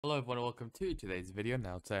Hello everyone and welcome to today's video.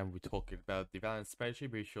 Now today we'll be talking about the Valorant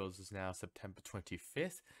spreadsheet, which shows us now September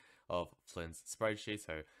 25th of Flint's spreadsheet.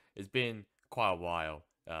 So it's been quite a while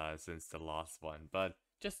since the last one, but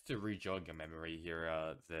just to re-jog your memory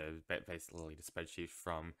here, basically the spreadsheet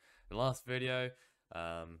from the last video.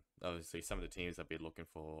 Obviously some of the teams have been looking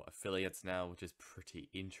for affiliates now, which is pretty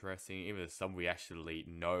interesting. Even some we actually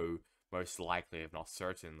know most likely, if not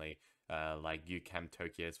certainly. Like UCAM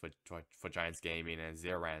Tokyo's for Giants Gaming and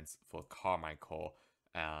Zerans for Carmine Core.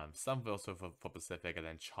 Some also for Pacific, and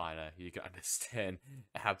then China. You can understand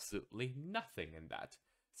absolutely nothing in that.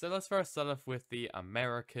 So let's first start off with the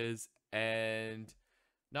Americas, and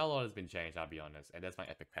not a lot has been changed, I'll be honest. And that's my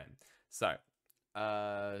epic pen. So,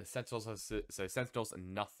 Sentinels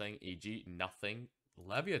nothing, e.g. nothing.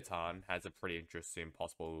 Leviathan has a pretty interesting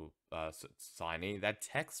possible signing. That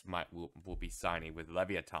Tex will be signing with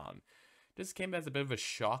Leviathan. This came as a bit of a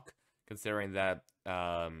shock, considering that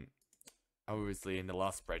obviously in the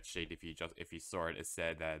last spreadsheet, if you saw it, it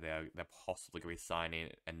said that they're possibly going to be signing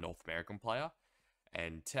a North American player.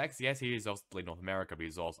 And Tex, yes, he is also North America, but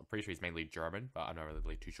I'm pretty sure he's mainly German, but I'm not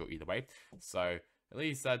really too sure either way. So at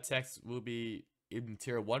least Tex will be in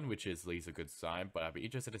tier 1, which is at least a good sign, but I'd be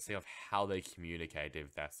interested to see of how they communicate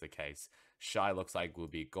if that's the case. Shy looks like will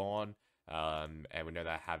be gone, and we know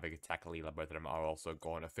that Havoc and Takalila, both of them are also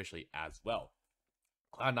gone officially as well.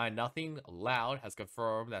 Cloud9 nothing. Loud has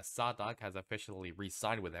confirmed that Sadak has officially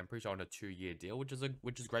re-signed with them, pretty sure on a 2-year deal, which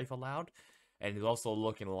is great for Loud, and it's also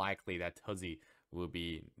looking likely that Tuzzy will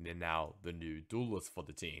be now the new duelist for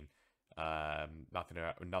the team.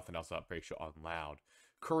 Nothing else I'm pretty sure on Loud.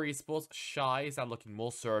 Korea Sports Shy is now looking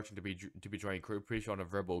more certain to be joining crew. Pretty sure on a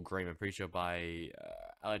verbal agreement. Pretty sure by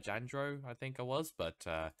Alejandro, I think it was. But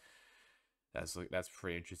that's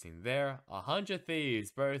pretty interesting there. 100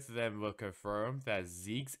 Thieves, both of them were confirmed that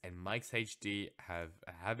Zeeks and Mike's HD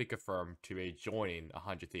have been confirmed to be joining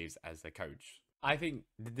 100 Thieves as their coach. I think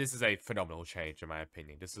this is a phenomenal change in my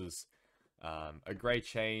opinion. This is a great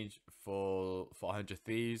change for 100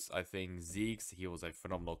 Thieves. I think Zeeks, he was a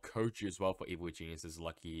phenomenal coach as well for Evil Geniuses.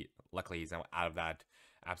 Luckily he's now out of that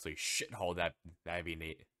absolute shithole that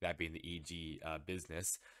being the EG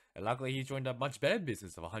business. And luckily he joined a much better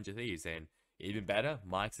business of 100 Thieves. And even better,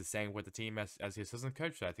 Mike's is staying with the team as his assistant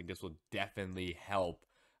coach. So I think this will definitely help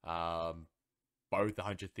both the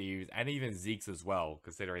 100 Thieves and even Zeeks as well,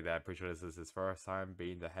 considering that I'm pretty sure this is his first time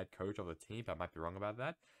being the head coach of the team. I might be wrong about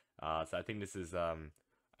that. So I think this is a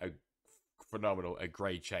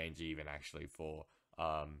great change even actually for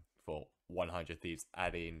 100 Thieves,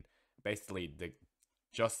 adding basically the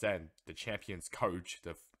champion's coach,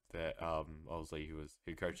 obviously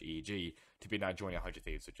who coached EEG, to be now joining 100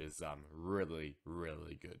 Thieves, which is really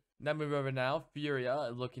good. Now move over now, Furia,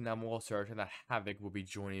 looking now more certain that Havoc will be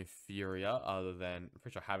joining Furia, other than I'm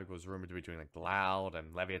pretty sure Havoc was rumored to be joining like Loud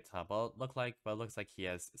and Leviathan, but it looks like he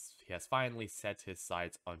has finally set his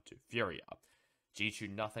sights onto Furia. G2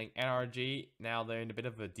 nothing. NRG, now they're in a bit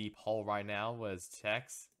of a deep hole right now, as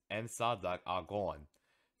Tex and Sadak are gone.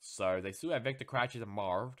 So they still have Victor Cratchit and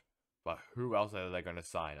Marv, but who else are they going to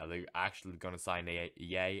sign? Are they actually going to sign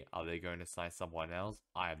EA? Are they going to sign someone else?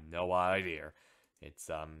 I have no idea. It's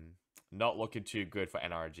not looking too good for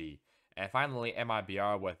NRG. And finally,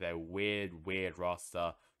 MIBR with a weird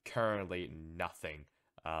roster. Currently nothing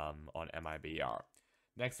on MIBR.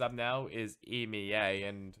 Next up now is EMEA,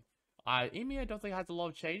 and EMEA I don't think has a lot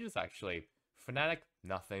of changes actually. Fnatic,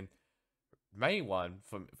 nothing. Main one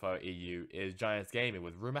for EU is Giants Gaming,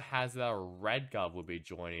 with rumor has that Redguard will be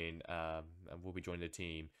joining the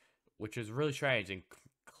team, which is really strange. And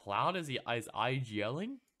Cloud is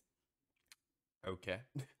IGLing. Okay.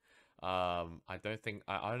 I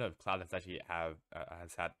don't know if Cloud has actually has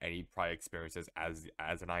had any prior experiences as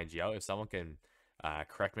an IGL. If someone can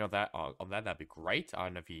correct me on that, that'd be great. I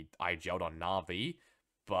don't know if he IGL'd on Na'Vi,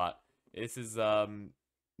 but this is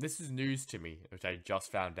news to me, which I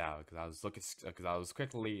just found out because I was looking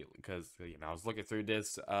through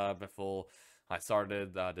this before I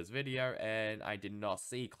started this video, and I did not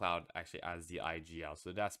see Cloud actually as the IGL,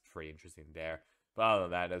 so that's pretty interesting there. But other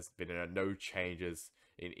than that, there's been no changes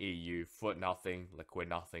in EU. Foot nothing, Liquid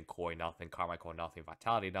nothing, Koi nothing, Carmichael nothing,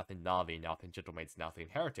 Vitality nothing, Na'Vi nothing, Gentlemates nothing,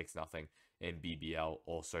 Heretics nothing, and BBL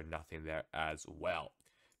also nothing there as well.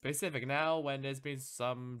 Pacific now, when there's been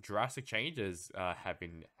some drastic changes have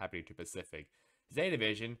been happening to Pacific. Zeta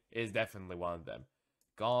Division is definitely one of them.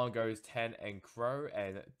 Gone goes 10 and Crow,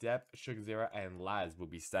 and Depp, Sugar Zero, and Laz will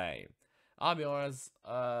be staying. I'll be honest,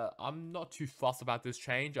 I'm not too fussed about this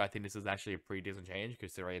change. I think this is actually a pretty decent change,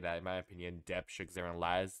 considering that, in my opinion, Depp, Sugar Zero, and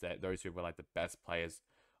Laz, that those who were like the best players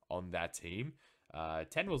on that team.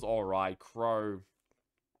 10 was alright. Crow,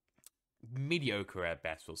 mediocre at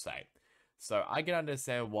best, we'll say. So I can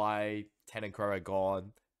understand why Ten and Crow are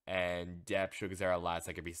gone, and Depp, Sugar Zero, Lads,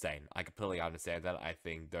 I could be saying. I completely understand that. I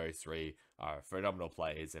think those three are phenomenal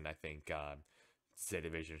players, and I think Z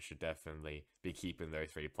Division should definitely be keeping those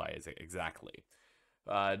three players. Exactly.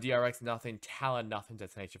 DRX, nothing. Talent, nothing.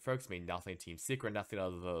 Destination Focus, mean nothing. Team Secret, nothing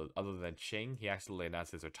other than Ching. He actually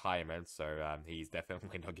announced his retirement, so he's definitely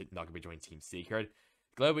not going to be joining Team Secret.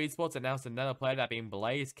 Global Esports announced another player, that being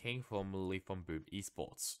Blaze King, formerly from Boom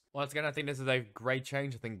Esports. Once again, I think this is a great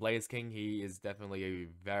change. I think Blaze King, he is definitely a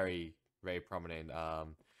very, very prominent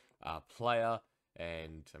player,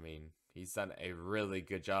 and I mean, he's done a really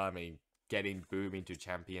good job. I mean, getting Boom into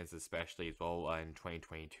champions, especially as well in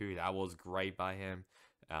 2022, that was great by him.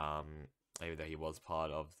 Even though he was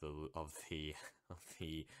part of the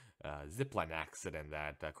zipline accident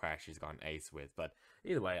that Crash has gone ace with, but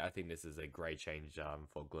either way, I think this is a great change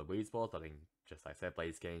for Global Esports. I think, just like I said,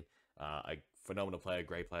 Blaze King, a phenomenal player,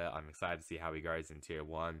 great player. I'm excited to see how he goes in Tier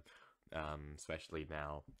 1, especially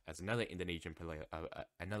now as another Indonesian player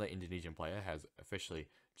has officially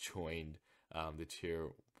joined the Tier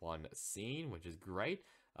 1 scene, which is great.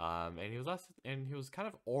 And he was kind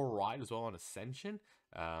of alright as well on Ascension,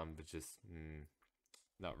 but just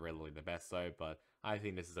not really the best though. But I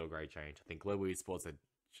think this is a great change. I think Global Esports are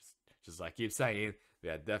just like I keep saying,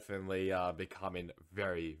 they're definitely becoming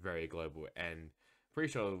very, very global. And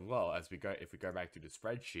pretty sure, well, if we go back to the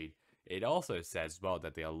spreadsheet, it also says, well,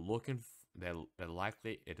 that they are looking.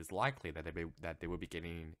 It is likely that they will be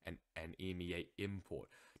getting an EMEA import,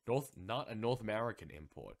 not a North American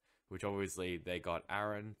import, which obviously they got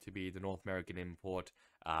Aaron to be the North American import,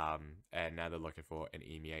 and now they're looking for an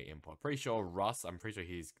EMEA import. Pretty sure Russ, I'm pretty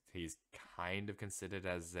sure he's kind of considered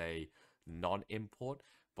as a non-import,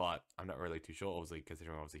 but I'm not really too sure, obviously,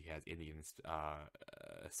 considering obviously he has Indian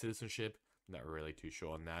citizenship. I'm not really too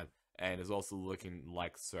sure on that. And it's also looking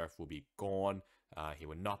like Surf will be gone. He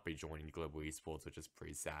will not be joining Global Esports, which is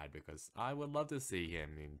pretty sad because I would love to see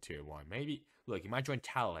him in Tier 1. Maybe, look, he might join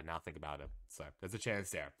Talent, now think about it. So, there's a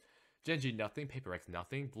chance there. Genji, nothing. Paper X,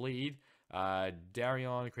 nothing. Bleed.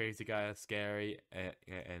 Darion, Crazy Guy, Scary,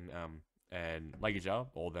 and Legaja,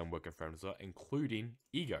 all of them were confirmed as well, including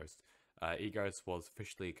Egos. Egos was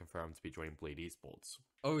officially confirmed to be joining Bleed Esports.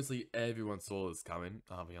 Obviously, everyone saw this coming,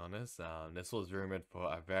 I'll be honest. This was rumored for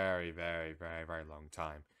a very, very, very, very long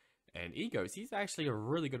time. And Egos, he's actually a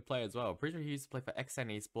really good player as well. Pretty sure he used to play for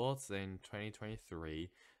XN Esports in 2023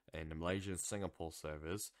 in the Malaysian Singapore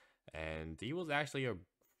servers. And he was actually a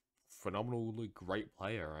phenomenally great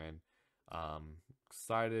player. And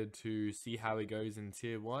excited to see how he goes in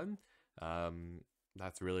Tier 1.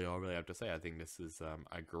 That's really all I really have to say. I think this is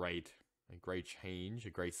a great change, a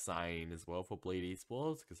great sign as well for Bleed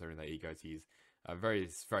Esports, considering that he's a very,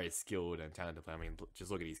 very skilled and talented player. I mean, just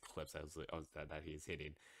look at these clips that he's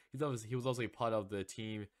hitting. He was also part of the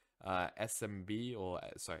team SMG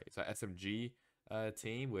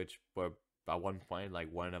team, which were at one point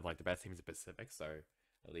like one of like the best teams in Pacific. So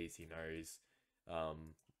at least he knows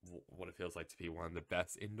what it feels like to be one of the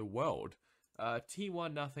best in the world.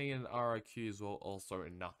 T1 nothing, and RRQ as well, also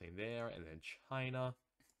nothing there. And then China,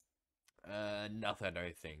 nothing, I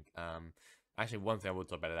don't think. Actually, one thing I will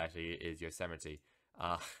talk about it actually is Yosemite.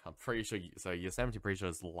 I'm pretty sure, so Yosemite pretty sure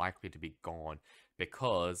is likely to be gone,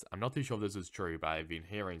 because I'm not too sure if this is true, but I've been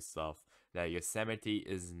hearing stuff that Yosemite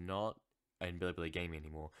is not in Bilibili Gaming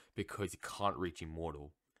anymore because you can't reach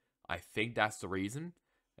Immortal. I think that's the reason.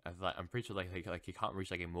 I'm pretty sure like he can't reach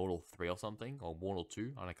like Immortal 3 or something, or Immortal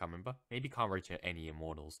 2, I can't remember. Maybe can't reach any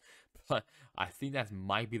Immortals, but I think that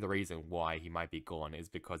might be the reason why he might be gone, is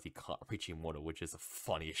because he can't reach Immortal, which is the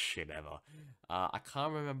funniest shit ever. I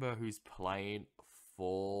can't remember who's playing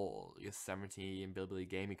for Yosemite in Bilibili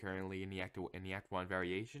Gaming currently in the Act 1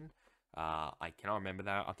 variation. I cannot remember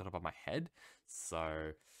that off the top of my head,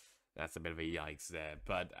 so that's a bit of a yikes there.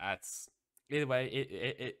 But that's either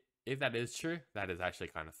way, if that is true, that is actually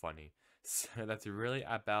kind of funny. So that's really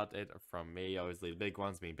about it from me. Obviously, the big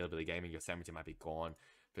ones being Bilibili Gaming, Yosemite might be gone.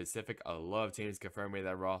 Pacific, a lot of teams confirming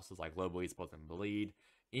their rosters like Global Esports and Bleed.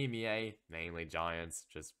 EMEA, mainly Giants,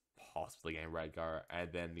 just possibly getting Redgar.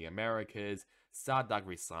 And then the Americas, Stardog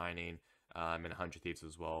resigning, and 100 Thieves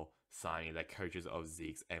as well, signing the coaches of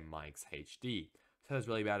Zeeks and Mike's HD. So that's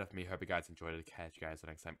really about it for me. Hope you guys enjoyed it. Catch you guys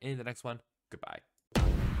next time in the next one. Goodbye.